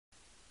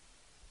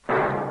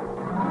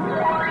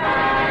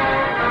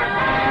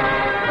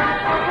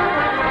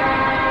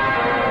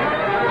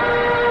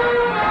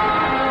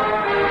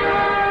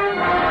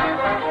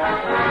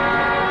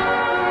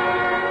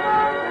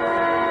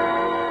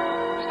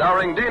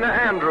Dana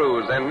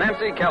Andrews and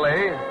Nancy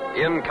Kelly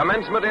in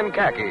Commencement in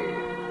Khaki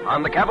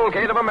on the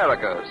Cavalcade of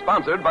America,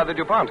 sponsored by the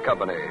DuPont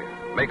Company,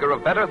 maker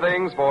of better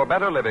things for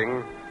better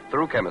living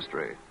through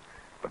chemistry.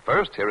 But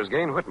first, here is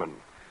Gain Whitman.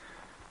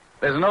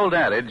 There's an old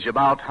adage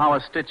about how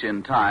a stitch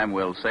in time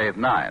will save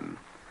 9.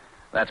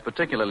 That's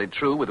particularly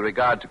true with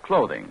regard to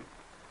clothing.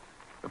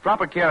 The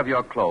proper care of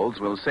your clothes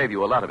will save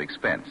you a lot of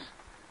expense,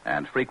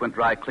 and frequent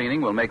dry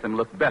cleaning will make them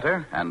look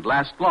better and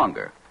last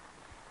longer.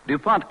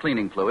 DuPont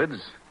cleaning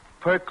fluids,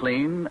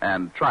 PerClean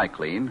and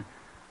TriClean,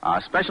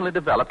 are specially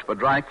developed for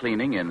dry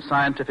cleaning in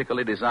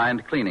scientifically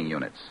designed cleaning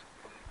units.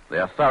 They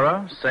are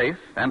thorough, safe,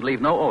 and leave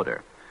no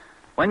odor.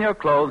 When your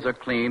clothes are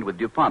cleaned with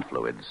DuPont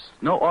fluids,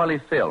 no oily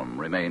film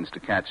remains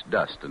to catch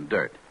dust and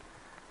dirt.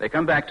 They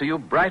come back to you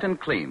bright and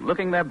clean,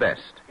 looking their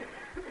best.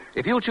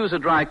 If you choose a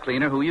dry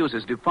cleaner who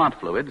uses DuPont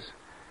fluids,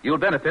 you'll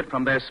benefit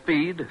from their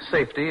speed,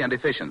 safety, and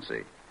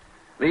efficiency.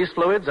 These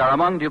fluids are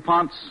among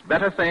DuPont's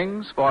better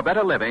things for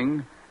better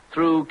living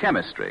through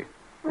chemistry.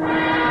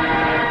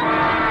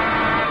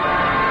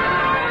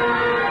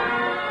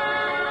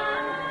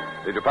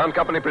 The DuPont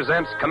Company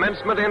presents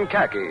Commencement in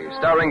Khaki,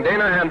 starring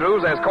Dana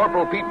Andrews as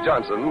Corporal Pete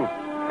Johnson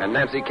and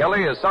Nancy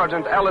Kelly as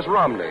Sergeant Alice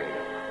Romney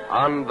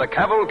on the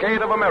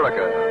Cavalcade of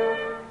America.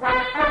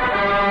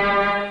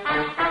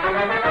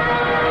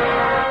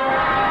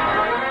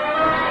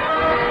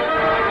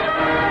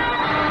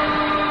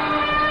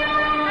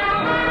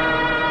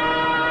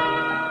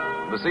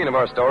 The scene of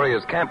our story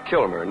is Camp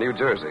Kilmer, New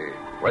Jersey,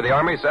 where the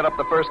Army set up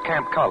the first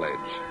camp college.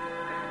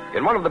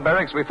 In one of the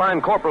barracks, we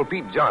find Corporal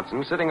Pete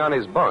Johnson sitting on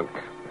his bunk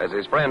as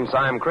his friend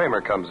Simon Kramer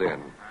comes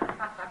in.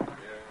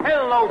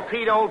 Hello,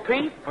 Pete, old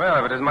Pete.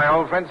 Well, if it is my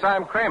old friend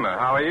Sam Kramer,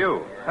 how are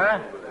you? Huh?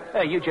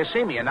 Hey, you just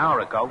seen me an hour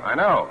ago. I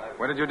know.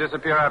 Where did you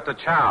disappear after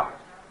chow?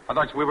 I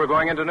thought we were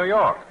going into New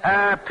York.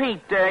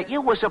 Pete,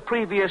 you was a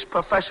previous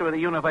professor at the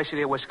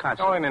University of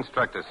Wisconsin. Only an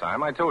instructor,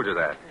 Sam. I told you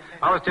that.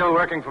 I was still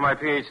working for my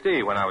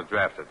Ph.D. when I was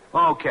drafted.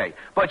 Okay,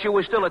 but you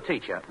were still a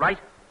teacher, right?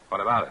 What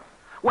about it?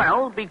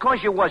 Well,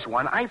 because you was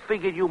one, I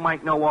figured you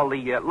might know all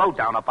the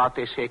lowdown about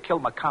this here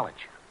Kilmer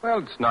College. Well,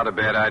 it's not a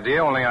bad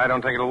idea, only I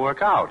don't think it'll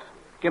work out.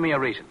 Give me a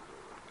reason.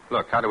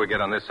 Look, how do we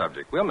get on this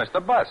subject? We'll miss the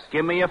bus.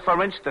 Give me a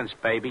for instance,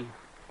 baby.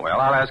 Well,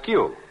 I'll ask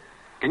you.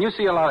 Can you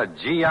see a lot of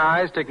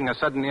GIs taking a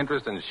sudden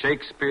interest in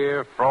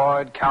Shakespeare,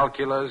 Freud,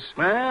 calculus?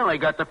 Well, I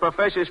got the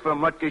professors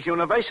from Rutgers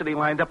University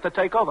lined up to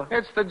take over.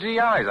 It's the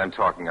GIs I'm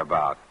talking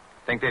about.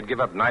 Think they'd give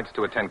up nights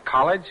to attend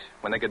college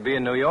when they could be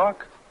in New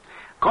York?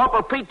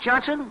 Corporal Pete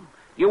Johnson,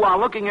 you are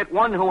looking at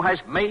one who has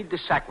made the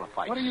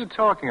sacrifice. What are you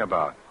talking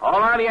about?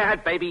 All out of your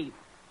head, baby.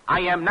 I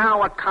am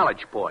now a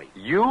college boy.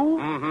 You?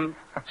 Mm-hmm.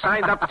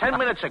 Signed up 10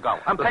 minutes ago.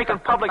 I'm taking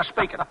public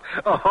speaking.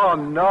 Oh,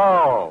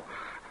 no.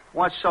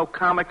 What's so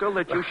comical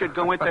that you should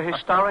go into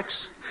hysterics?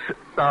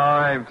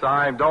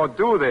 Time, don't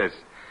do this.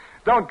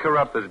 Don't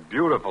corrupt this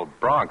beautiful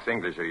Bronx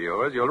English of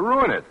yours. You'll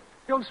ruin it.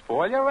 You'll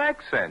spoil your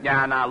accent.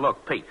 Yeah, now,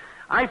 look, Pete.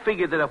 I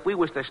figured that if we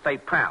was to stay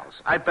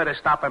pals, I'd better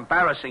stop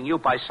embarrassing you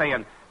by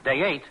saying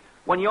they ain't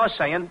when you're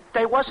saying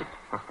they wasn't.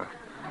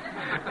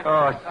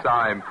 Oh,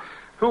 Sime.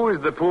 Who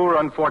is the poor,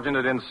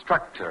 unfortunate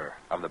instructor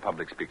of the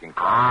public speaking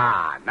class?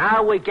 Ah,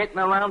 now we're getting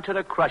around to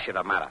the crush of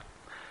the matter.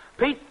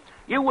 Pete,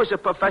 you was a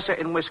professor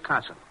in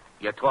Wisconsin.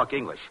 You talk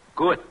English.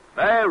 Good.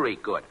 Very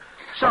good.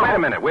 So...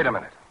 Wait a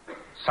minute.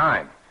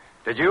 Sime,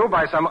 did you,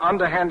 by some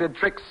underhanded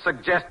trick,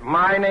 suggest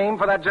my name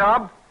for that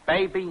job?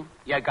 Baby,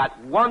 you got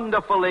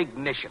wonderful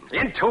ignition.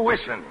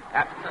 Intuition.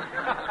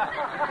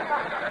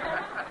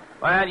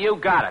 Well, you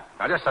got it.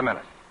 Now, just a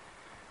minute.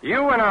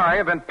 You and I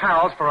have been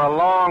pals for a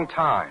long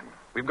time.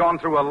 We've gone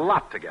through a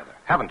lot together,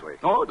 haven't we?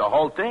 Oh, the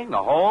whole thing.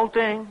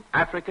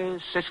 Africa,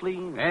 Sicily,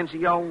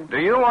 Anzio. Do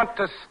you want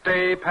to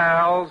stay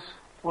pals?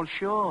 Well,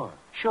 sure,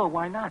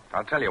 why not?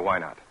 I'll tell you why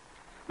not.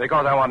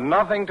 Because I want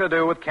nothing to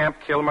do with Camp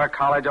Kilmer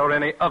College or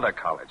any other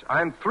college.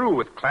 I'm through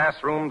with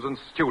classrooms and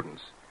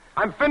students.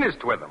 I'm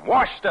finished with them,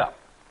 washed up.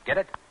 Get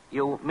it?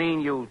 You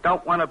mean you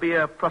don't want to be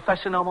a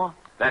professor no more?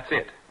 That's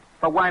it.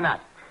 But why not?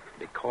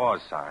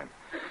 Because, Sime,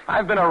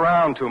 I've been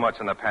around too much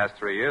in the past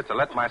 3 years to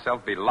let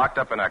myself be locked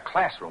up in a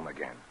classroom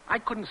again. I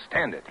couldn't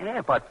stand it.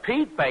 Yeah, but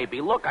Pete,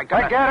 baby, look, I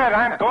get it.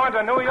 I'm going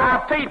to New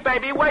York. Pete,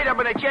 baby, wait a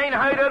minute. You ain't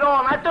heard it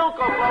all. Now, don't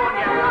go blowing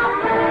your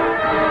mouth.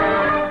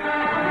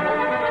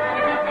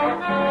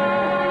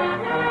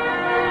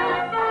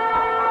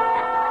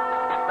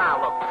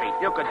 Now, look,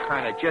 Pete, you could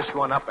kind of just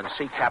run up and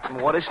see Captain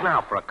Waters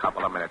now for a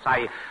couple of minutes.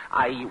 I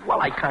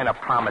kind of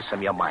promised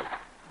him you might.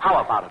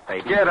 How about it,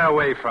 baby? Get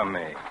away from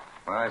me.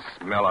 I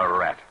smell a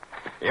rat.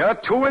 You're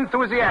too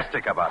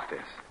enthusiastic about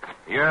this.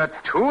 You're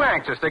too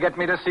anxious to get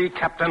me to see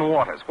Captain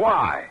Waters.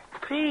 Why?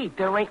 Pete,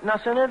 there ain't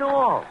nothing at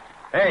all.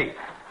 Hey,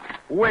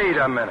 wait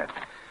a minute.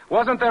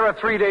 Wasn't there a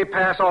 3-day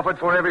pass offered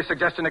for every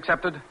suggestion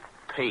accepted?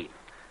 Pete,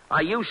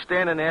 are you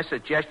standing there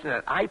suggesting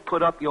that I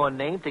put up your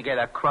name to get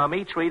a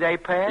crummy 3-day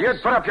pass?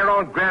 You'd put up your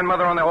own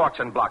grandmother on the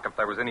auction block if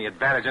there was any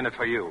advantage in it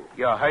for you.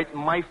 You're hurting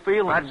my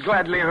feelings. I'd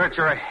gladly hurt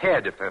your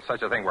head if there's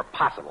such a thing were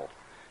possible.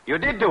 You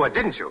did do it,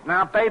 didn't you?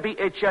 Now, baby,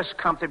 it just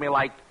come to me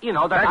like,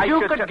 that I you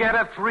should... could get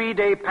a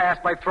 3-day pass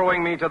by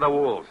throwing me to the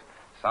wolves.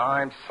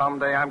 Syme,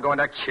 someday I'm going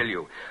to kill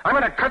you. I'm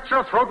going to cut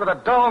your throat with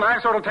a dull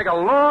knife so it'll take a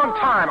long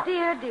time.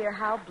 Dear, dear,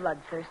 how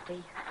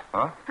bloodthirsty.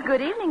 Huh?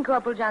 Good evening,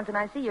 Corporal Johnson.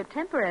 I see your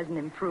temper hasn't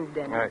improved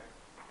any.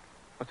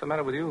 What's the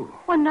matter with you?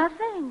 Well,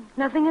 nothing.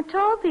 Nothing at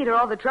all, Peter.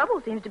 All the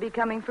trouble seems to be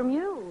coming from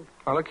you.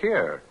 Now, look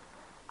here.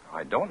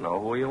 I don't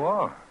know who you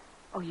are.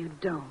 Oh, you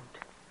don't?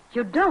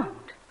 You don't?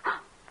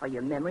 Oh,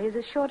 your memory is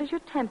as short as your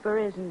temper,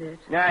 isn't it?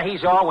 Yeah,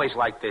 he's always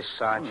like this,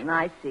 Sarge.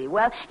 I see.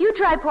 Well, you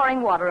try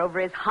pouring water over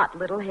his hot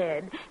little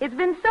head. It's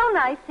been so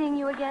nice seeing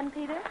you again,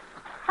 Peter.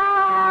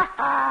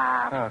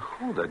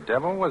 Who the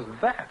devil was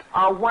that?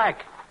 A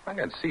whack. I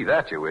can see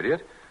that, you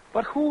idiot.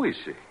 But who is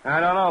she?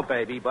 I don't know,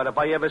 baby, but if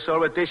I ever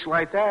saw a dish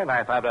like that,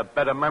 I'd have a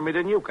better memory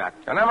than you got.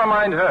 Now, never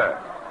mind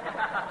her.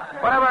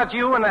 What about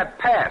you and that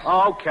pass?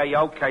 Okay,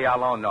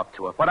 I'll own up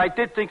to it. But I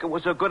did think it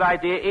was a good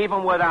idea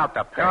even without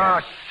the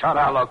pass. Oh, shut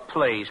now, up. look,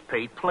 please,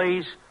 Pete,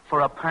 please, for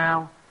a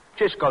pal,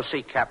 just go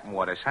see Captain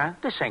Waters, huh?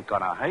 This ain't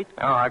gonna hurt.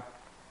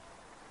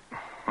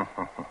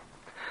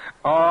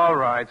 All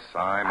right,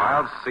 Syme,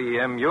 I'll see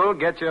him. You'll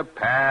get your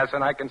pass,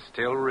 and I can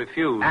still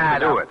refuse to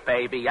do it.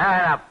 Baby.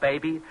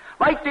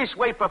 Right this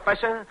way,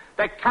 Professor.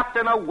 The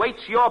captain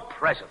awaits your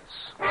presence.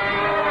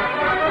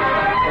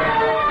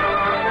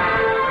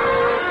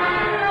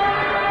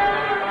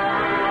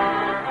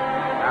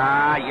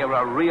 You're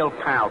a real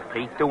pal,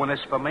 Pete, doing this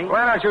for me.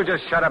 Why don't you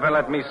just shut up and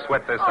let me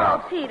sweat this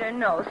out? Oh, Peter,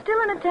 no.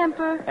 Still in a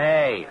temper?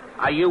 Hey,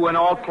 are you in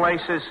all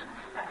places?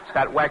 It's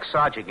that whack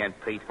Sarge again,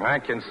 Pete. I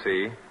can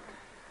see.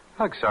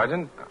 Look,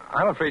 Sergeant,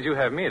 I'm afraid you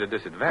have me at a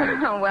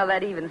disadvantage. Well,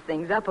 that evens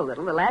things up a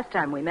little. The last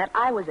time we met,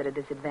 I was at a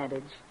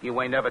disadvantage. You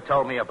ain't never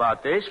told me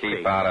about this, Keep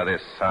Pete. out of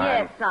this, Syme.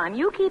 Yes, Sam,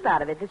 you keep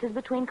out of it. This is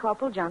between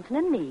Corporal Johnson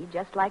and me,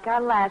 just like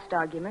our last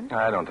argument.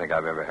 I don't think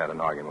I've ever had an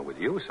argument with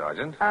you,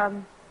 Sergeant.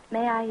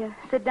 May I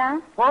sit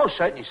down? Oh,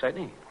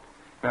 certainly.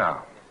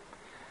 Now,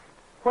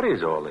 what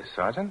is all this,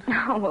 Sergeant?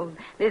 Oh, well,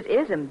 this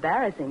is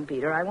embarrassing,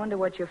 Peter. I wonder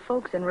what your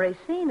folks in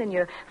Racine and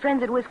your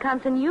friends at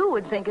Wisconsin U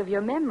would think of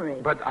your memory.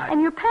 But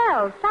And your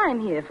pal, Syme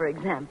here, for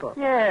example.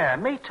 Yeah,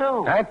 me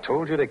too. I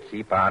told you to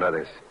keep out of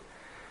this.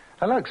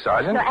 Now, look,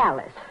 Sergeant. No,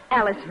 Alice.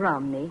 Alice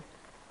Romney.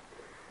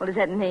 Well, does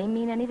that name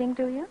mean anything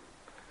to you?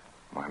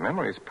 My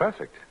memory is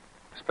perfect,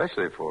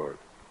 especially for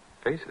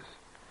faces.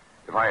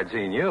 If I had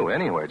seen you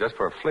anywhere, just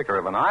for a flicker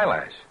of an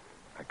eyelash,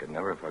 I could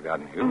never have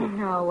forgotten you.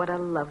 Oh, what a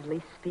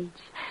lovely speech.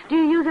 Do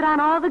you use it on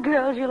all the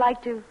girls you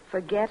like to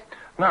forget?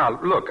 Now,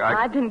 look,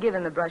 I've been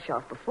given the brush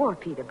off before,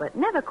 Peter, but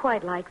never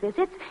quite like this.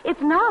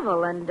 It's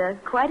novel and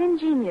quite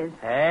ingenious.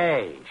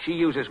 Hey, she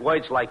uses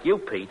words like you,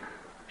 Pete.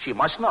 She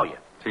must know you.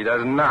 She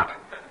does not.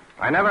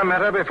 I never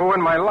met her before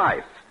in my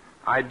life.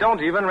 I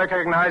don't even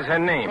recognize her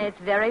name. It's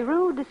very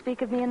rude to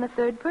speak of me in the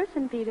third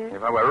person, Peter.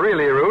 If I were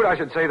really rude, I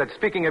should say that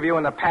speaking of you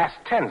in the past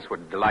tense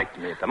would delight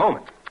me at the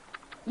moment.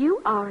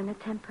 You are in a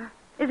temper.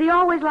 Is he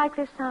always like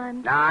this,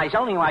 Syme? Nah, he's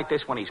only like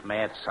this when he's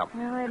mad at something.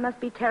 Well, it must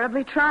be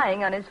terribly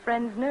trying on his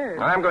friend's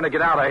nerves. I'm going to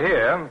get out of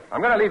here.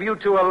 I'm going to leave you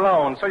two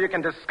alone so you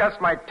can discuss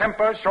my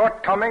temper,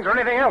 shortcomings, or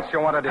anything else you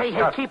want to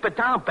discuss. Hey, keep it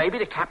down, baby.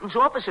 The captain's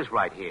office is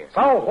right here.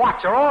 So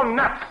what? You're all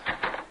nuts.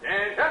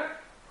 Yes,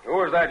 who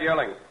was that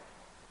yelling?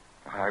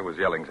 I was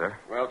yelling, sir.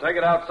 Well, take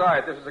it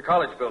outside. This is a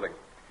college building.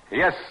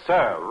 Yes,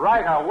 sir.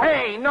 Right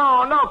away. Hey,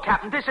 no,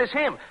 Captain. This is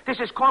him. This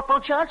is Corporal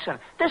Johnson,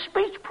 the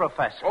speech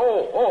professor.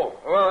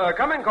 Well,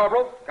 come in,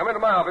 Corporal. Come into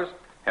my office.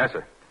 Yes,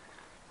 sir.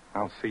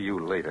 I'll see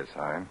you later,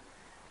 Syme.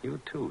 You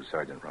too,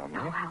 Sergeant Romney.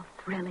 Oh, how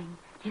thrilling.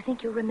 Do you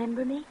think you'll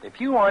remember me? If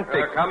you aren't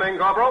the... Come in,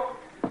 Corporal.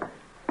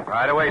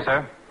 Right away,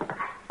 sir.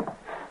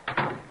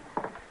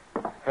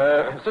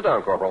 Sit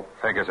down, Corporal.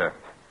 Thank you, sir.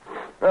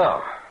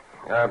 Now,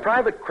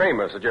 Private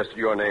Kramer suggested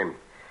your name.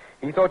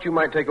 He thought you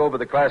might take over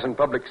the class in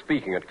public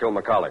speaking at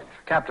Kilmer College.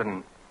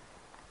 Captain,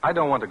 I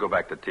don't want to go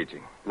back to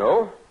teaching.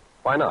 No?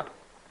 Why not?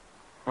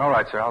 All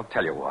right, sir, I'll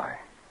tell you why.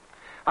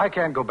 I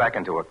can't go back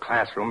into a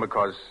classroom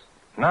because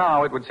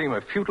now it would seem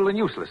a futile and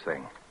useless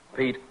thing.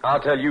 Pete,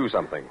 I'll tell you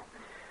something.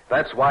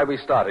 That's why we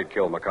started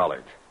Kilmer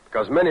College.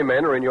 Because many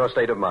men are in your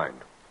state of mind.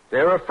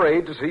 They're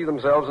afraid to see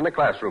themselves in a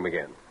classroom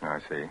again.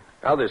 I see.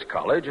 Now, this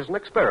college is an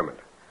experiment.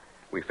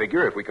 We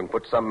figure if we can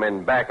put some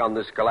men back on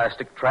this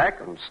scholastic track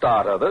and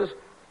start others,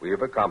 we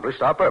have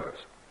accomplished our purpose.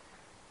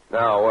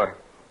 Now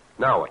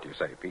what do you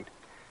say, Pete?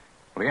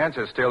 Well, the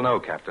answer is still no,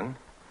 Captain.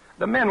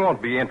 The men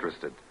won't be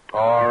interested.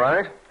 All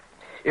right.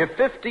 If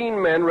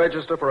 15 men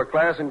register for a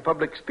class in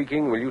public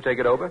speaking, will you take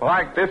it over?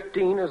 Why,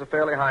 15 is a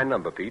fairly high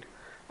number, Pete.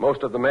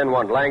 Most of the men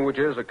want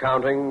languages,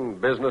 accounting,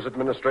 business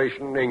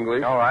administration,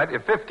 English. All right.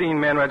 If 15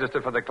 men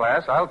register for the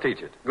class, I'll teach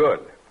it. Good.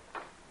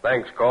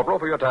 Thanks, Corporal,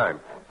 for your time.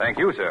 Thank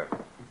you, sir.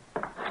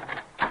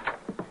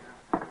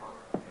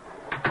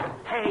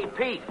 Hey,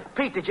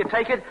 Pete, did you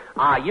take it?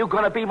 Are you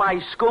going to be my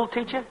school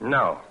teacher?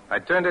 No. I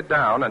turned it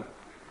down and...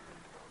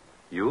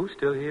 You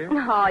still here?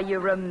 Oh, you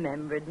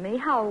remembered me.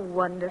 How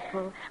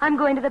wonderful. I'm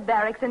going to the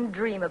barracks and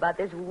dream about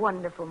this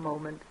wonderful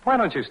moment. Why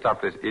don't you stop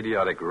this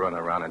idiotic run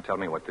around and tell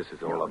me what this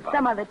is all about?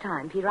 Some other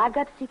time, Peter. I've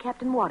got to see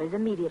Captain Waters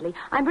immediately.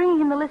 I'm bringing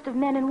him the list of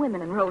men and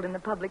women enrolled in the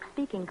public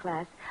speaking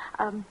class.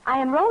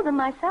 I enrolled them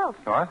myself.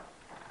 What?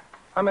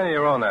 How many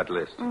are on that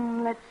list?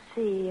 Let's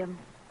see.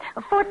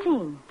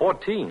 14.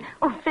 14.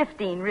 Oh,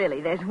 15,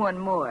 really. There's one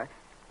more.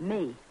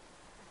 Me.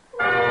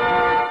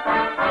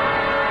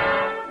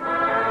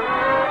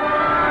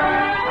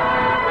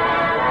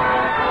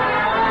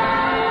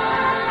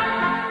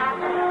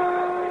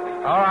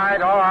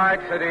 All right,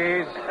 sit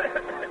ease.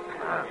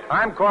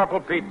 I'm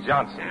Corporal Pete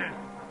Johnson.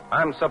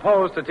 I'm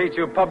supposed to teach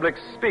you public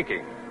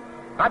speaking.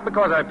 Not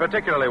because I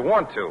particularly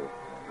want to.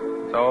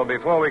 So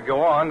before we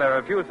go on, there are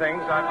a few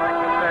things I'd like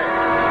to say.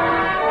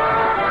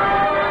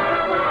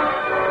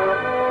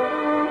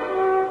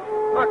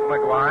 Look,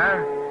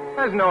 McGuire,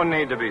 there's no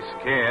need to be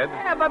scared.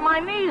 Yeah, but my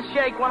knees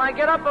shake when I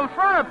get up in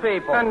front of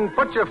people. Then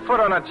put your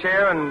foot on a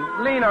chair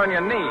and lean on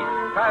your knee.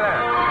 Try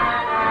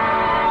that.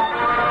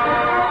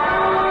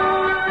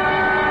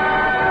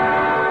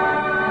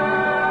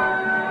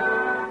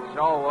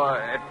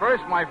 At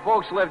first, my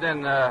folks lived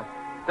in,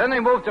 then they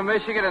moved to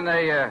Michigan, and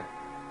I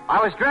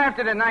was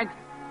drafted in I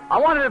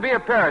wanted to be a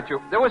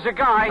paratroop. There was a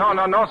guy...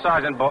 No,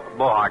 Sergeant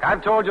Bohawk.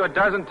 I've told you a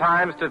dozen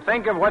times to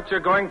think of what you're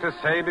going to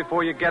say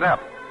before you get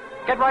up.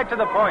 Get right to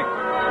the point.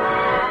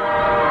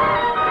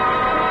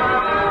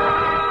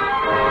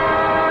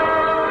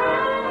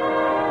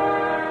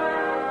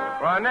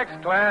 For our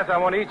next class, I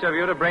want each of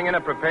you to bring in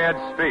a prepared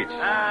speech.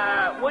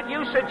 Would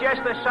you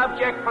suggest a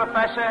subject,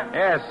 Professor?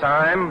 Yes,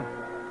 Syme.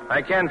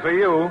 I can for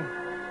you.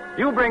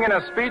 You bring in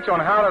a speech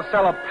on how to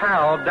sell a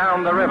pal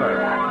down the river.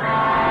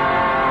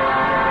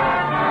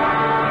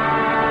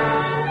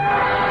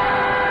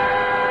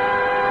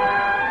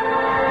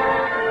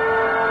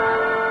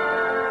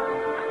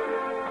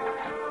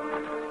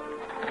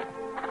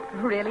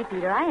 Really,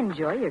 Peter, I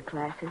enjoy your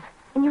classes.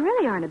 And you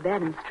really aren't a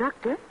bad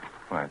instructor.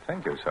 Why,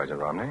 thank you, Sergeant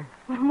Romney.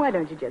 Why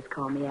don't you just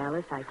call me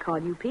Alice? I call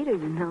you Peter,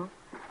 you know.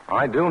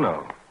 I do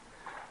know.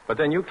 But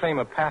then you claim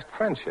a past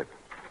friendship.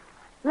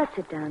 Let's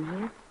sit down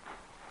here.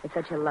 It's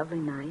such a lovely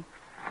night.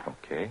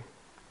 Okay.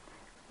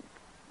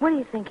 What are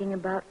you thinking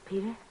about,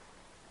 Peter?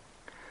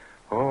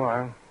 Oh,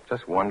 I'm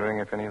just wondering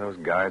if any of those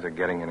guys are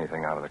getting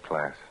anything out of the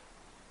class.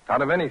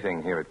 Out of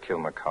anything here at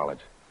Kilmer College.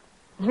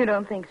 You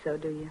don't think so,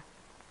 do you?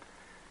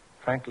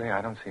 Frankly,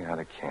 I don't see how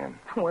they can.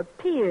 Well,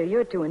 Peter,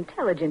 you're too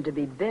intelligent to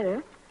be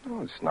bitter. Oh,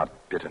 it's not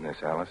bitterness,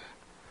 Alice.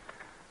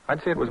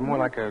 I'd say it was more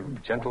like a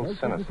gentle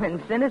cynicism.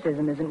 And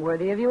cynicism isn't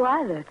worthy of you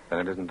either.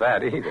 And it isn't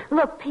that either.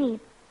 Look, Pete,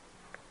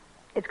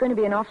 it's going to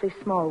be an awfully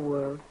small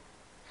world.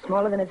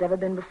 Smaller than it's ever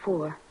been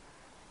before.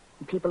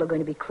 And people are going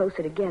to be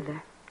closer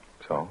together.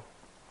 So,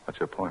 what's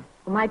your point?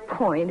 Well, my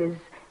point is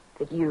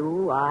that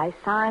you, I,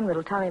 Syme,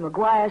 little Tommy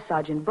McGuire,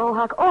 Sergeant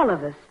Bohawk, all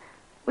of us,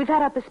 we've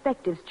had our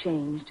perspectives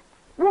changed.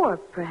 War,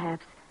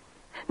 perhaps.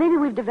 Maybe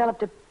we've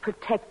developed a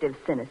protective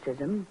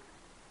cynicism,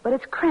 but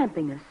it's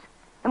cramping us.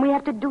 And we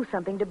have to do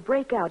something to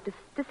break out, to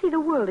see the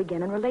world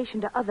again in relation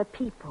to other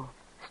people,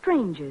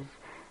 strangers.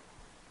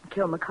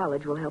 Kilmer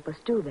College will help us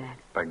do that.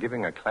 By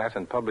giving a class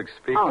in public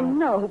speaking? Oh,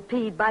 no,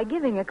 Pete, by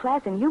giving a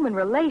class in human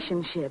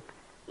relationship.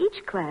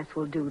 Each class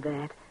will do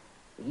that.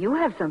 You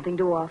have something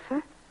to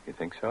offer. You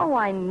think so? Oh,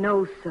 I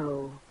know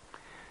so.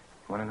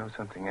 Want to know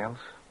something else?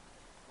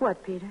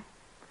 What, Peter?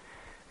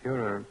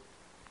 You're a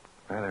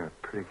rather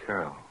pretty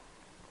girl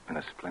in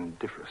a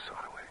splendiferous sort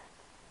of way.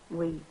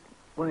 We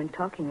weren't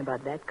talking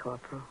about that,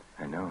 Corporal.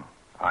 I know.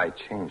 I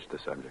changed the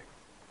subject.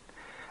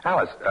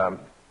 Alice,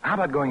 how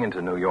about going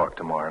into New York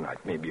tomorrow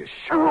night? Maybe a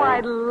show. Oh,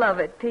 I'd love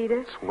it,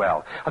 Peter.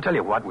 Swell. I'll tell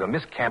you what, we'll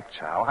miss Camp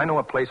Chow. I know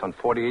a place on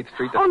 48th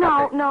Street that's...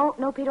 Oh,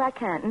 no, Peter, I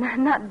can't.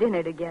 Not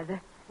dinner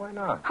together. Why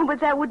not? Oh,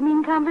 but that would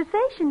mean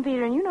conversation,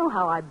 Peter, and you know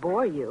how I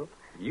bore you.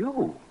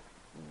 You?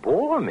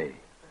 Bore me?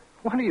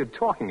 What are you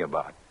talking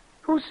about?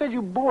 Who said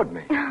you bored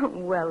me?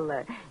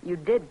 Well, you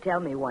did tell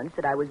me once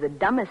that I was the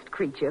dumbest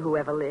creature who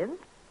ever lived.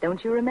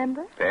 Don't you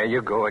remember? There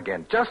you go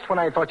again. Just when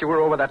I thought you were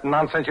over that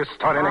nonsense, you're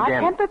starting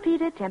again. Temper,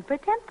 Peter, temper.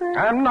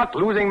 I'm not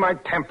losing my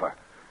temper.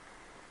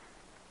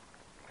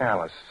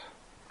 Alice,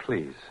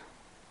 please.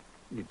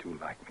 You do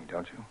like me,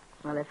 don't you?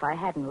 Well, if I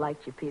hadn't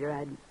liked you, Peter,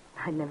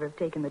 I'd never have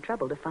taken the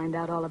trouble to find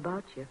out all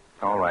about you.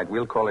 All right,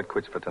 we'll call it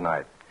quits for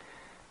tonight.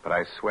 But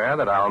I swear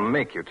that I'll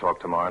make you talk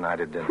tomorrow night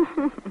at dinner.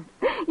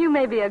 You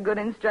may be a good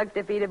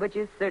instructor, Peter, but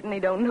you certainly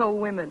don't know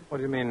women. What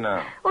do you mean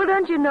now? Well,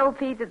 don't you know,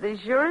 Pete, that the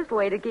surest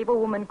way to keep a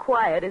woman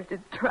quiet is to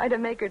try to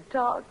make her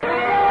talk?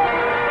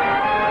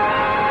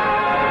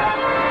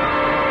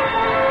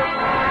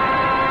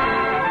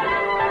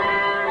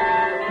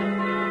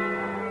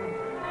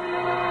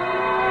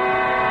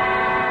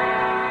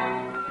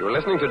 You're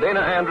listening to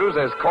Dana Andrews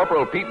as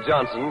Corporal Pete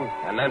Johnson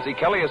and Nancy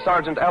Kelly as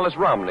Sergeant Alice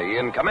Romney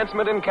in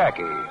Commencement in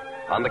Khaki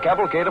on the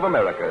Cavalcade of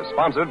America,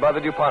 sponsored by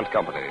the DuPont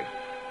Company,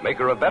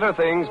 maker of better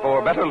things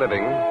for better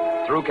living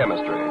through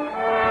chemistry.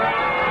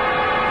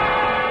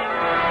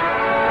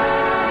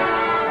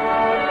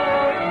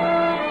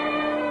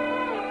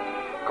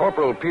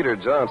 Corporal Peter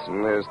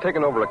Johnson has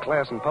taken over a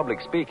class in public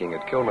speaking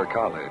at Kilmer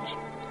College.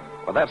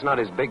 Well, that's not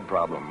his big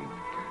problem.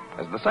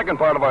 As the second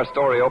part of our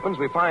story opens,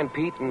 we find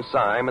Pete and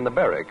Syme in the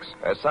barracks.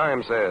 As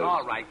Syme says...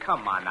 All right,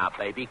 come on now,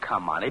 baby,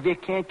 come on. If you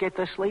can't get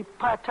to sleep,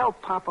 tell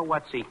Papa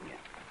what's eating you.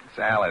 It's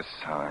Alice,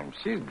 Syme.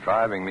 She's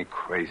driving me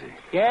crazy.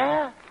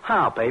 Yeah?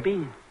 How,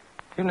 baby?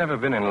 You've never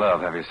been in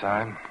love, have you,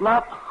 Syme?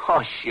 Love?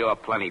 Oh, sure,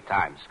 plenty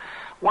times.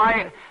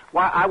 Why,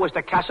 I was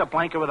the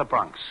Casablanca of the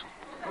Bronx.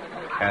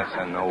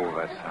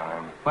 Casanova,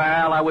 Syme.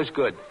 Well, I was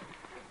good.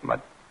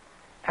 But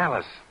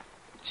Alice,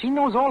 she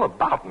knows all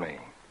about me.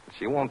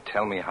 She won't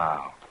tell me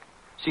how.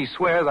 She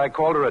swears I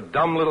called her a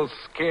dumb little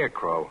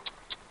scarecrow.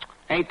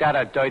 Ain't that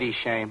a dirty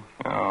shame?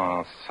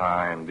 Oh,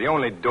 Syme, the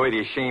only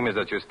dirty shame is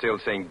that you're still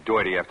saying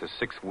dirty after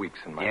 6 weeks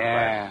in my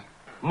class.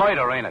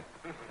 Murder, ain't it?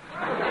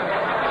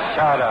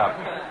 Shut up.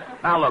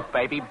 Now, look,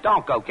 baby,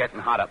 don't go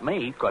getting hot at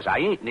me, because I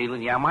ain't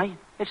needling you, am I?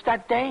 It's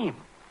that dame.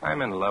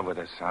 I'm in love with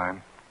her,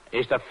 Syme.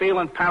 Is the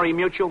feeling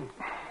pari-mutual?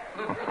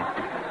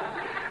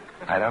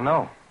 I don't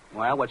know.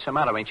 Well, what's the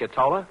matter? Ain't you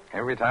told her?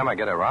 Every time I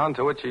get around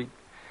to it,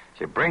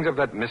 she brings up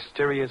that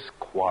mysterious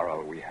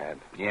quarrel we had.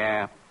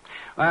 Yeah.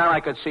 Well, I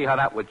could see how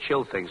that would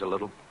chill things a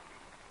little.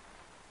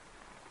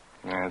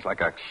 Yeah, it's like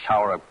a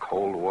shower of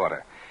cold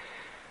water.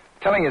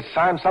 Telling you,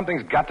 Syme,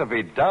 something's got to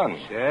be done.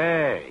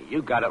 Say,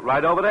 you got it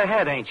right over the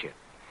head, ain't you?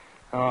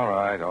 All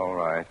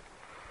right.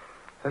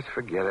 Let's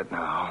forget it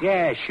now.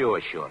 Yeah, sure,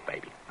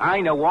 baby.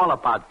 I know all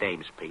about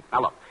dames, Pete.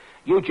 Now, look,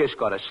 you just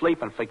go to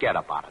sleep and forget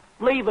about it.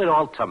 Leave it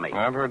all to me.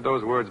 I've heard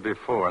those words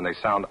before, and they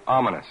sound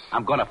ominous.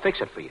 I'm going to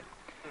fix it for you.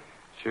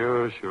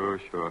 Sure.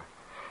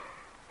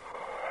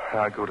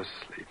 I'll go to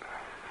sleep.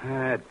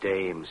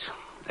 Dames.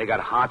 They got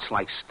hearts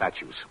like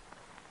statues.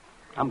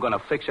 I'm going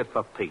to fix it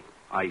for Pete.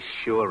 I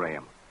sure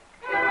am.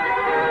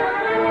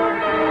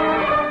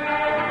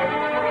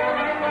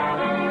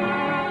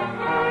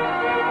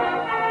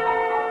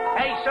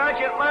 Hey,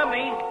 Sergeant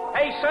Lumley.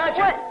 Hey, Sergeant.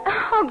 What?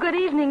 Oh, good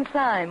evening,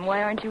 Syme.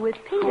 Why aren't you with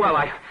Peter? Well,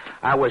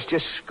 I was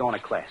just going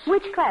to class.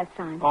 Which class,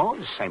 Syme? Oh,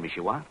 the same as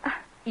you are.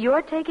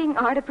 You're taking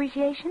art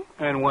appreciation?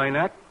 And why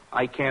not?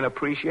 I can't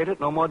appreciate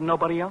it no more than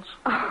nobody else.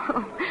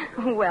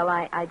 Oh, well,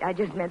 I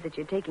just meant that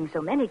you're taking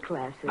so many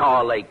classes.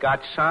 All they got,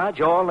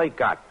 Sarge, all they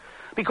got.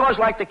 Because,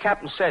 like the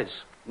captain says,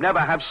 never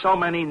have so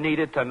many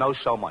needed to know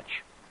so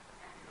much.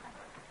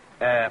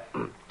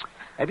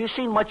 Have you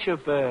seen much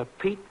of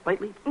Pete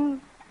lately?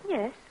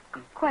 Yes,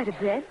 quite a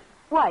bit.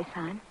 Why,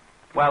 Syme?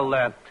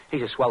 Well,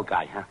 he's a swell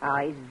guy, huh? Oh,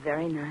 he's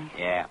very nice.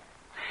 Yeah.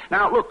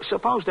 Now, look,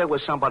 suppose there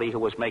was somebody who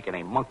was making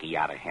a monkey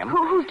out of him.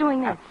 Who's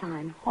doing that,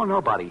 Syme? Oh,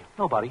 nobody.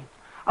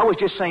 I was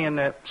just saying,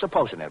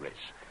 supposing there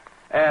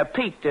is.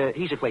 Pete,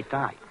 he's a great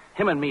guy.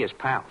 Him and me is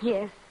pals.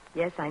 Yes,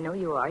 I know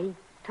you are. He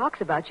talks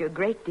about you a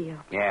great deal.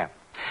 Yeah.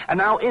 And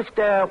now, if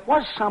there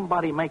was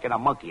somebody making a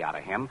monkey out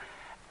of him,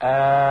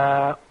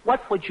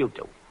 what would you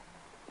do?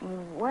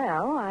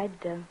 Well,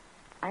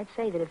 I'd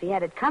say that if he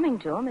had it coming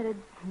to him,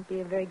 it'd be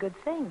a very good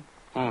thing.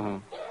 Mm-hmm.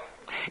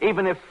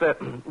 Even if,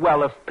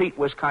 if Pete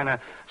was kind of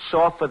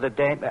soft for the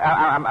day,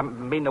 I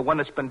mean the one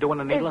that's been doing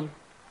the needling?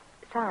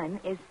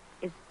 Syme, is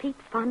Pete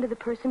fond of the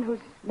person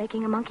who's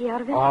making a monkey out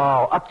of him?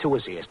 Oh, up to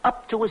his ears.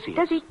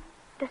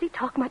 Does he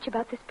talk much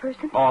about this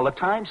person? All the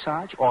time,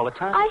 Sarge, all the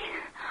time.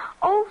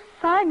 Oh,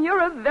 Syme,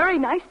 you're a very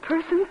nice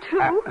person,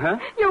 too. Huh?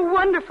 You're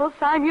wonderful,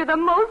 Syme. You're the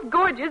most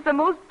gorgeous, the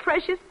most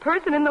precious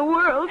person in the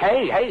world.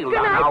 Hey, Good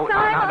night, Syme.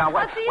 now,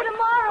 I'll see you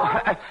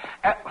tomorrow.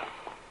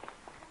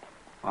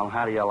 Well,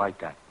 how do you like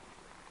that?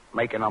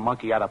 Making a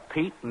monkey out of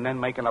Pete and then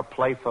making a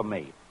play for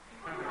me.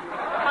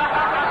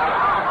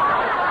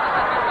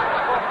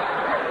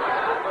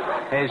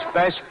 His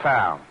best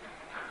pal.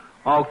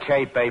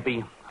 Okay,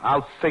 baby.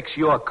 I'll fix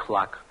your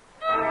clock.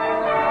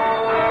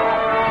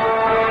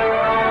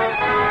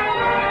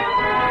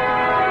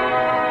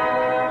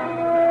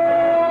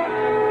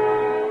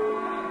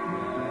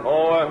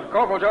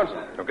 Corporal Johnson.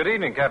 Oh, good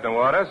evening, Captain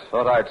Waters.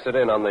 Thought I'd sit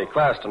in on the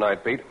class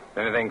tonight, Pete.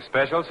 Anything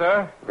special,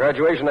 sir?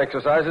 Graduation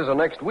exercises are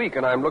next week,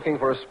 and I'm looking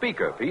for a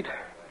speaker, Pete.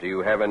 Do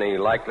you have any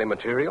likely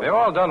material? They've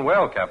all done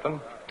well,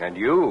 Captain. And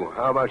you?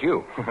 How about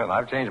you? Well,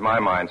 I've changed my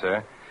mind,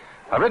 sir.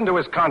 I've written to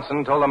Wisconsin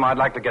and told them I'd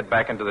like to get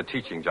back into the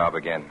teaching job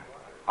again.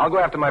 I'll go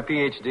after my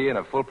Ph.D. and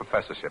a full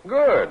professorship.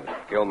 Good.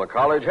 Kilmer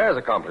College has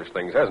accomplished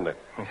things, hasn't it?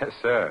 Yes,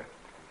 sir.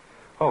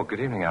 Oh, good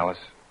evening, Alice.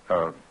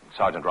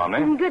 Sergeant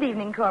Romney. Good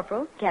evening,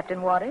 Corporal.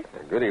 Captain Waters.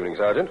 Good evening,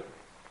 Sergeant.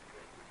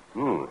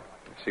 I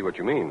see what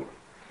you mean.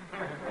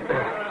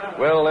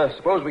 Well,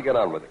 suppose we get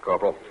on with it,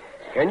 Corporal.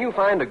 Can you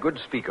find a good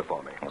speaker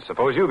for me? Well,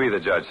 suppose you be the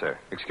judge, sir.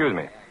 Excuse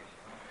me.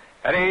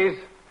 At ease.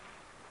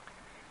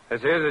 This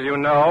is, as you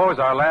know, is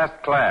our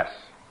last class.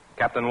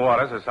 Captain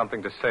Waters has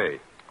something to say.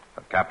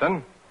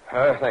 Captain?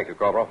 Thank you,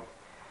 Corporal.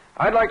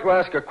 I'd like to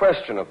ask a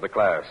question of the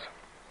class.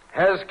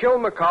 Has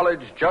Kilmer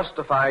College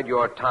justified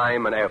your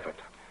time and effort?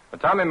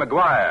 Tommy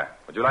McGuire,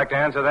 would you like to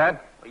answer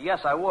that?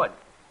 Yes, I would.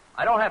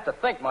 I don't have to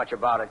think much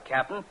about it,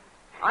 Captain.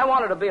 I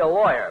wanted to be a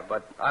lawyer,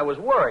 but I was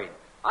worried.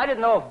 I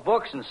didn't know if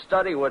books and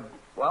study would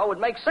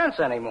make sense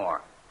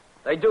anymore.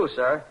 They do,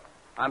 sir.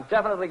 I'm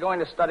definitely going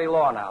to study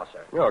law now,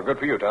 sir. Oh, good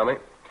for you, Tommy.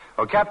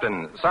 Oh,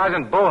 Captain,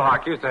 Sergeant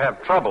Bullhawk used to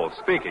have trouble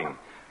speaking.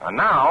 And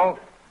now,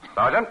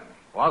 Sergeant?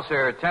 Well,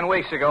 sir, 10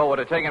 weeks ago it would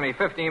have taken me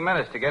 15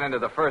 minutes to get into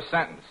the first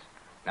sentence.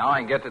 Now I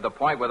can get to the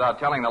point without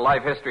telling the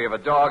life history of a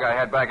dog I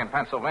had back in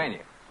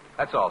Pennsylvania.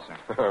 That's all,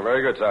 sir.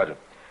 Very good, Sergeant.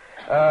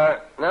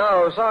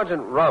 Now,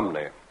 Sergeant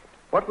Romney,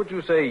 what would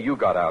you say you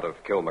got out of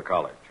Kilmer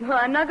College? Well,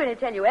 I'm not going to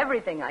tell you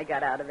everything I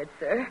got out of it,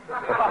 sir.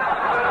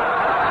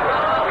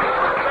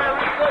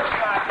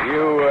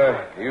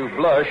 You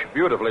blush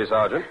beautifully,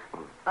 Sergeant.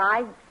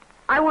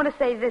 I want to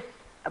say this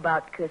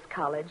about this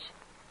college,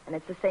 and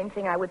it's the same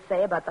thing I would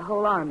say about the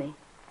whole Army.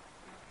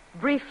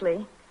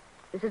 Briefly,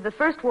 this is the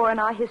first war in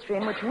our history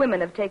in which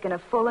women have taken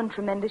a full and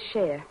tremendous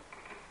share.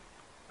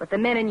 But the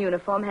men in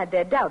uniform had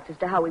their doubts as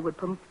to how we would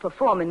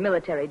perform in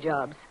military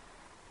jobs.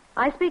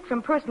 I speak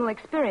from personal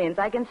experience.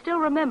 I can still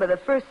remember the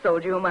first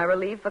soldier whom I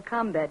relieved for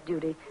combat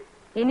duty.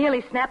 He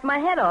nearly snapped my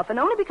head off, and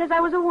only because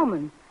I was a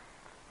woman.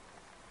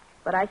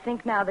 But I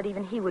think now that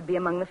even he would be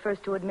among the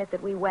first to admit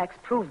that we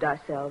wax-proved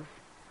ourselves.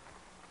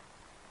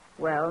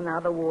 Well, now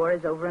the war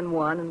is over and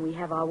won, and we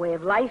have our way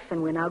of life,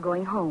 and we're now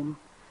going home.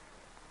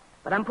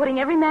 But I'm putting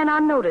every man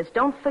on notice.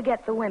 Don't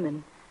forget the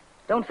women.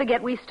 Don't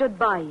forget we stood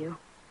by you.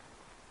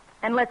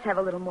 And let's have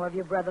a little more of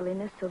your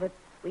brotherliness so that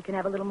we can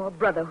have a little more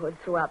brotherhood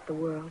throughout the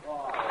world.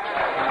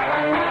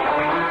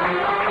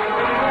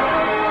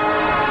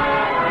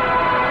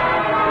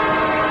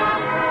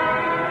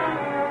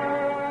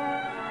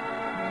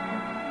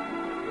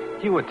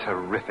 You were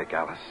terrific,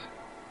 Alice.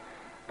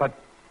 But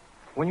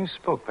when you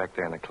spoke back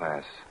there in the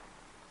class,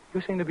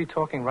 you seemed to be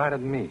talking right at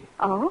me.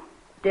 Oh?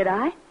 Did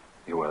I?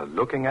 You were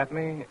looking at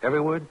me.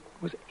 Every word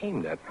was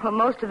aimed at me. Well,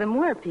 most of them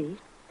were, Pete.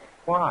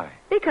 Why?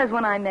 Because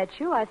when I met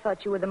you, I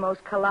thought you were the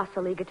most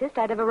colossal egotist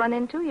I'd ever run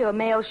into. Your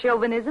male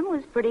chauvinism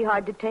was pretty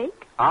hard to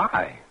take.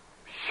 I?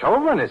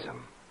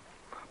 Chauvinism?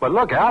 But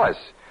look, Alice,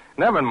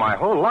 never in my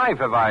whole life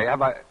have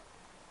I...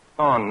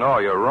 Oh, no,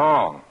 you're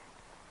wrong.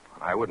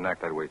 I wouldn't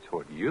act that way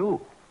toward you,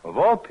 of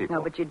all people.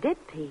 No, but you did,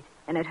 Pete,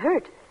 and it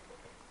hurt.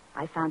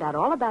 I found out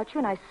all about you,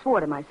 and I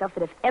swore to myself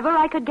that if ever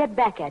I could get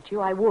back at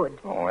you, I would.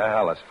 Oh,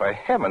 Alice, for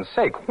heaven's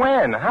sake,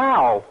 when?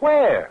 How?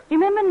 Where? You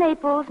remember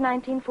Naples,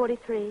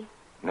 1943?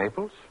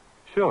 Naples?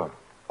 Sure.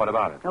 What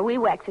about it? Well, we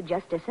Wax had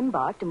just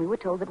disembarked, and we were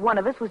told that one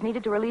of us was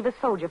needed to relieve a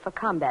soldier for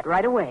combat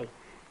right away.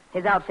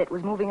 His outfit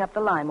was moving up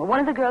the line. Well, one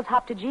of the girls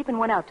hopped a jeep and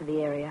went out to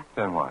the area.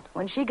 Then what?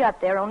 When she got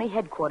there, only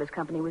headquarters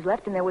company was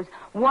left, and there was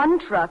one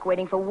truck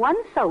waiting for one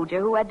soldier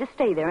who had to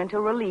stay there until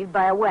relieved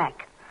by a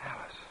whack.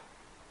 Alice,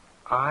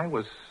 I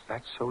was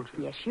that soldier?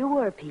 Yes, you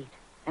were, Pete.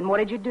 And what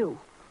did you do?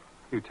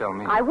 You tell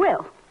me. I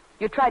will.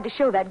 You tried to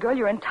show that girl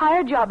your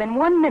entire job in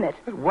 1 minute.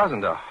 It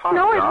wasn't a hard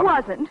No, job. it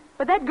wasn't.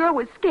 But that girl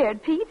was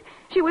scared, Pete.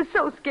 She was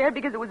so scared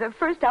because it was her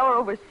first hour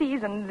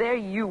overseas, and there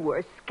you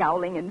were,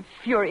 scowling and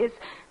furious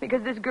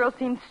because this girl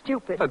seemed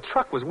stupid. The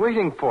truck was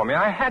waiting for me.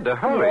 I had to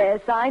hurry.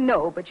 Yes, I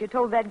know, but you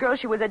told that girl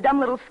she was a dumb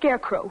little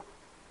scarecrow.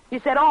 You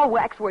said all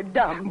Wax were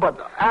dumb. But,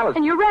 Alice...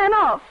 And you ran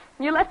off.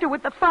 You left her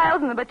with the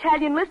files and the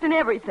battalion list and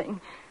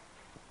everything.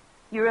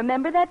 You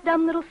remember that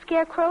dumb little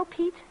scarecrow,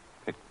 Pete?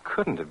 It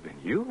couldn't have been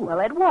you. Well,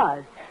 it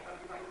was.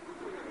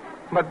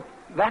 But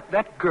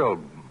that girl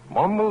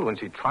mumbled when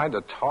she tried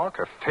to talk.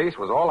 Her face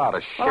was all out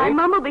of shape. Well, I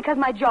mumbled because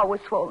my jaw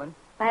was swollen.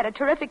 I had a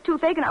terrific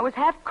toothache, and I was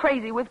half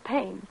crazy with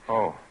pain.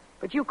 Oh.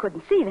 But you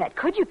couldn't see that,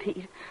 could you,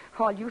 Pete?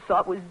 All you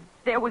thought was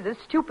there was a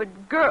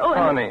stupid girl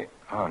and...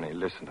 Honey,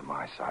 listen to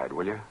my side,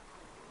 will you?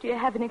 Do you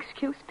have an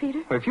excuse,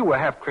 Peter? If you were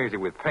half crazy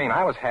with pain,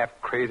 I was half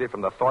crazy from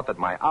the thought that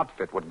my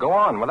outfit would go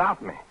on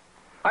without me.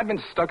 I'd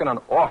been stuck in an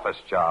office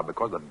job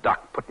because the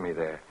doc put me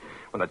there.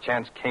 When the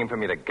chance came for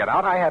me to get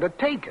out, I had to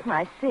take it.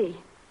 I see.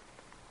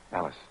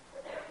 Alice,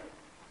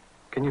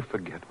 can you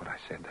forget what I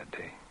said that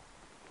day?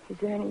 Is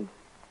there any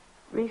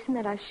reason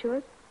that I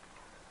should?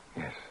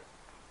 Yes.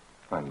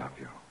 I love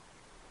you.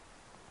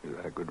 Is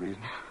that a good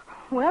reason?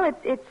 Well,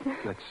 it's...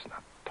 Let's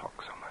not talk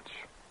so much.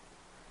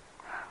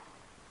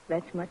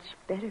 That's much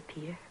better,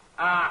 Peter.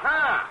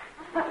 Aha!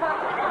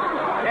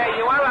 There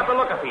you are. I've been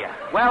looking for you.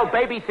 Well,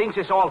 baby thinks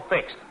it's all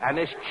fixed, and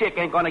this chick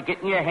ain't gonna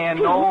get in your hand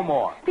Pete, no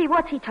more. Pete,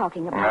 what's he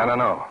talking about? I don't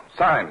know.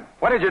 Sign.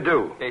 What did you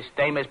do? This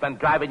dame has been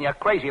driving you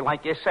crazy,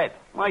 like you said.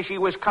 Why, she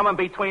was coming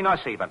between us,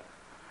 even.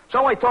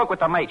 So I talked with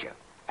the major.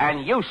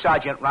 And you,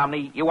 Sergeant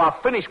Romney, you are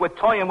finished with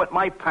toying with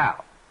my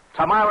pal.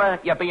 Tomorrow,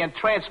 you're being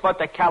transferred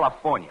to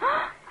California.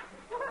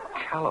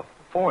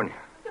 California?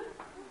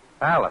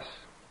 Alice,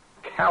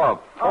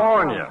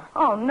 California.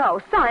 Oh, no,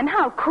 son,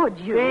 how could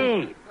you?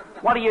 Pete,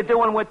 what are you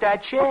doing with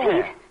that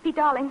chair? Pete,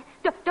 darling,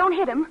 don't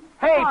hit him.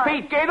 Hey,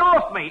 Sorry. Pete, get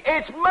off me.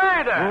 It's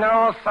murder.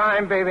 No,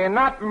 sign, baby.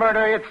 Not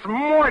murder. It's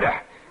murder.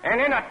 And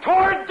in a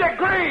third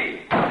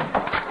degree.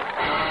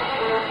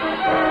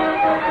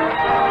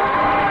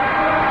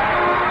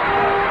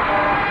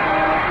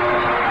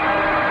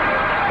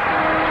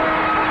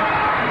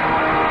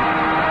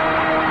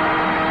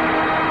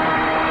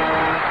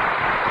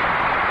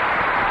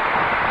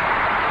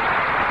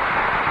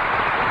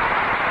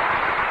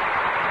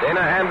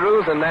 Dana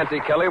Andrews and Nancy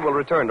Kelly will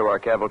return to our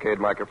Cavalcade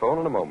microphone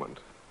in a moment.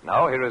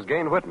 Now, here is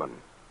Gain Whitman.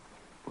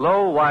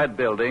 Low, wide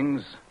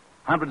buildings,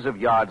 hundreds of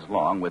yards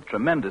long, with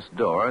tremendous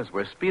doors,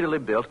 were speedily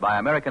built by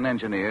American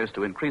engineers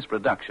to increase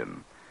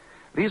production.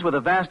 These were the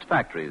vast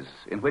factories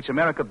in which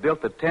America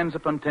built the tens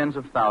upon tens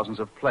of thousands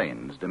of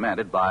planes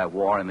demanded by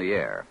war in the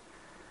air.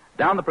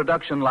 Down the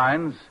production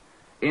lines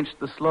inched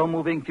the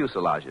slow-moving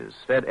fuselages,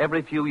 fed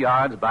every few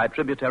yards by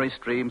tributary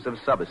streams of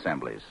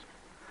sub-assemblies.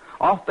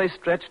 Off they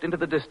stretched into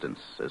the distance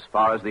as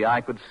far as the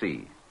eye could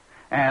see.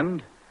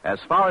 And, as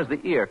far as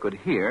the ear could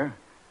hear,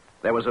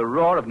 there was a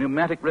roar of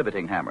pneumatic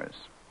riveting hammers.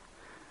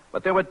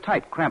 But there were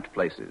tight, cramped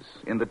places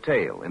in the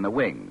tail, in the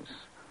wings,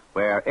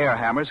 where air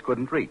hammers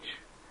couldn't reach,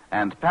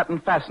 and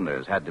patent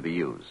fasteners had to be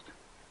used.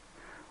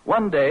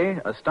 One day,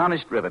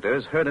 astonished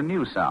riveters heard a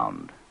new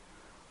sound.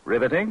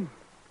 Riveting?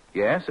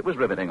 Yes, it was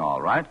riveting,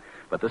 all right,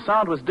 but the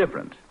sound was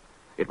different.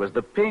 It was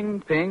the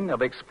ping-ping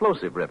of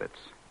explosive rivets.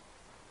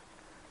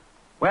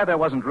 Where there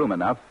wasn't room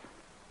enough,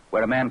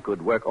 where a man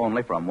could work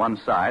only from one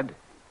side,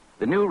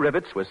 the new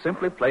rivets were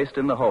simply placed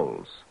in the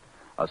holes.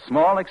 A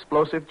small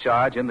explosive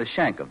charge in the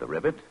shank of the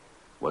rivet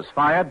was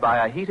fired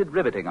by a heated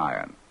riveting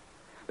iron.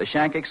 The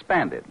shank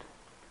expanded.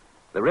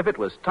 The rivet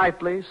was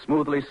tightly,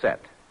 smoothly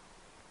set.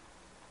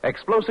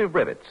 Explosive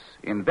rivets,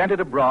 invented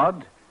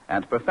abroad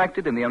and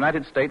perfected in the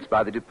United States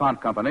by the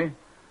DuPont Company,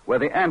 were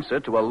the answer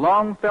to a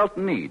long-felt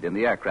need in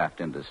the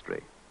aircraft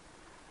industry.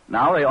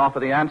 Now they offer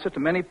the answer to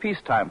many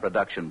peacetime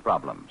production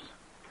problems.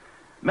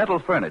 Metal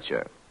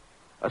furniture,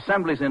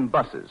 assemblies in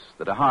buses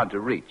that are hard to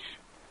reach.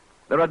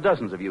 There are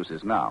dozens of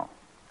uses now.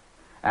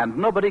 And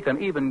nobody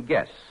can even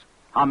guess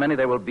how many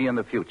there will be in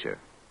the future.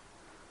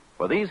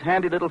 For these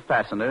handy little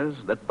fasteners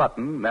that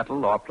button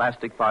metal or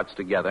plastic parts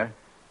together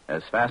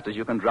as fast as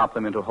you can drop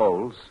them into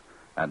holes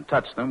and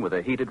touch them with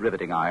a heated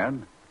riveting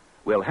iron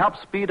will help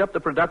speed up the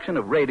production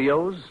of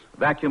radios,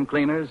 vacuum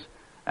cleaners,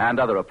 and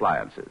other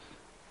appliances.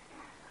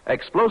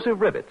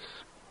 Explosive rivets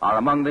are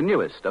among the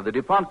newest of the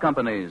DuPont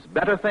Company's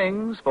better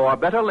things for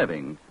better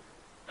living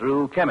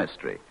through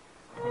chemistry.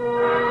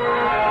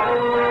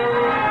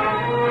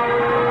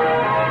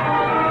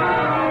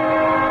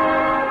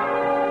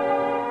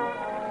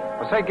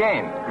 Say,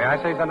 Gain, may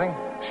I say something?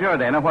 Sure,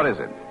 Dana. What is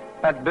it?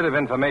 That bit of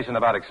information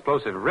about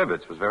explosive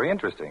rivets was very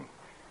interesting.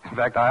 In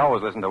fact, I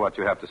always listen to what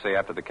you have to say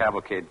after the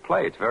Cavalcade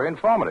play. It's very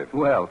informative.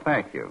 Well,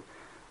 thank you.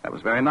 That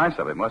was very nice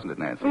of him, wasn't it,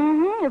 Nancy?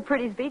 Mm-hmm. A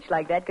pretty speech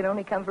like that could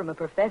only come from a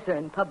professor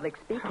in public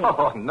speaking.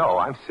 Oh, no,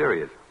 I'm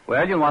serious.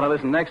 Well, you'll want to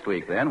listen next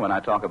week, then, when I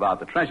talk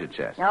about the treasure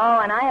chest. Oh,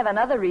 and I have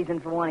another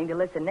reason for wanting to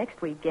listen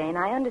next week, Gain.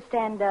 I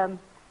understand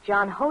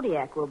John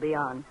Hodiak will be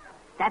on.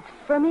 That's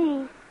for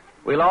me.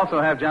 We'll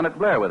also have Janet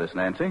Blair with us,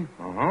 Nancy.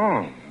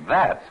 Mm-hmm.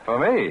 That's for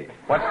me.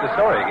 What's the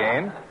story,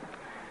 Gain?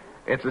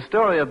 It's the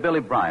story of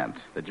Billy Bryant,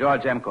 the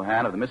George M.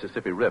 Cohan of the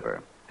Mississippi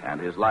River,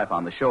 and his life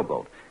on the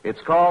showboat.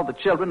 It's called The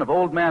Children of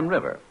Old Man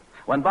River.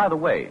 When, by the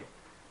way,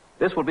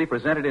 this will be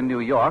presented in New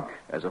York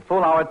as a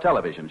full-hour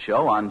television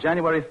show on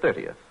January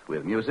 30th,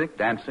 with music,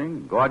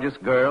 dancing, gorgeous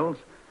girls,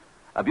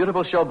 a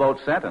beautiful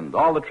showboat set, and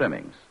all the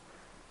trimmings.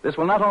 This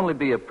will not only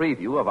be a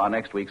preview of our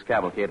next week's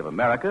Cavalcade of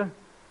America,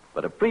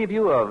 but a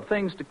preview of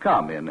things to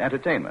come in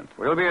entertainment.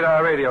 We'll be at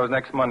our radios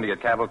next Monday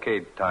at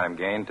Cavalcade time,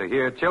 Gain, to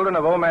hear Children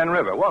of Old Man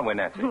River, won't we,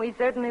 Nancy? We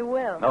certainly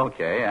will.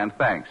 Okay, and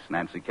thanks,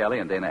 Nancy Kelly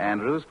and Dana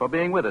Andrews, for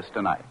being with us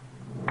tonight.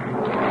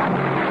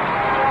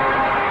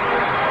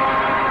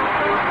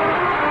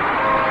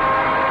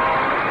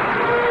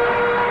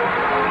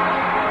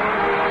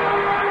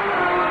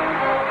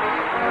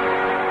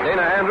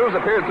 Dana Andrews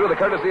appeared through the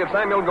courtesy of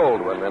Samuel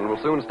Goldwyn and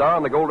will soon star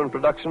in the Goldwyn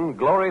production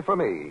Glory for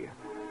Me.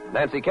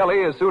 Nancy Kelly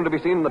is soon to be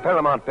seen in the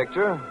Paramount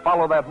picture,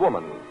 Follow That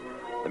Woman.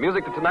 The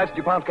music to tonight's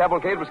DuPont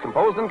Cavalcade was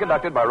composed and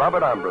conducted by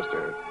Robert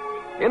Armbruster.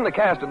 In the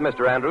cast with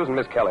Mr. Andrews and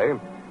Miss Kelly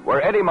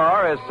were Eddie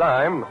Marr as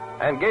Syme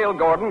and Gail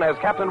Gordon as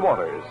Captain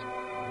Waters.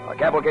 Our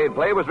Cavalcade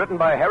play was written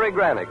by Harry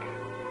Granick.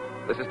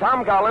 This is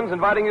Tom Collins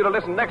inviting you to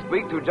listen next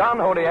week to John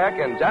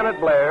Hodiak and Janet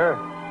Blair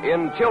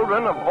in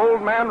Children of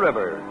Old Man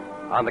River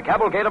on the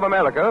Cavalcade of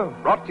America,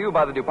 brought to you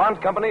by the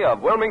DuPont Company of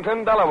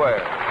Wilmington,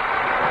 Delaware.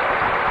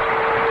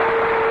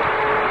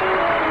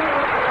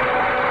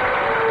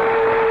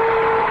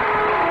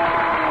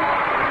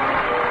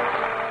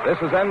 This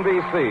is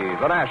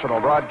NBC, the national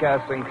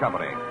broadcasting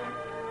company.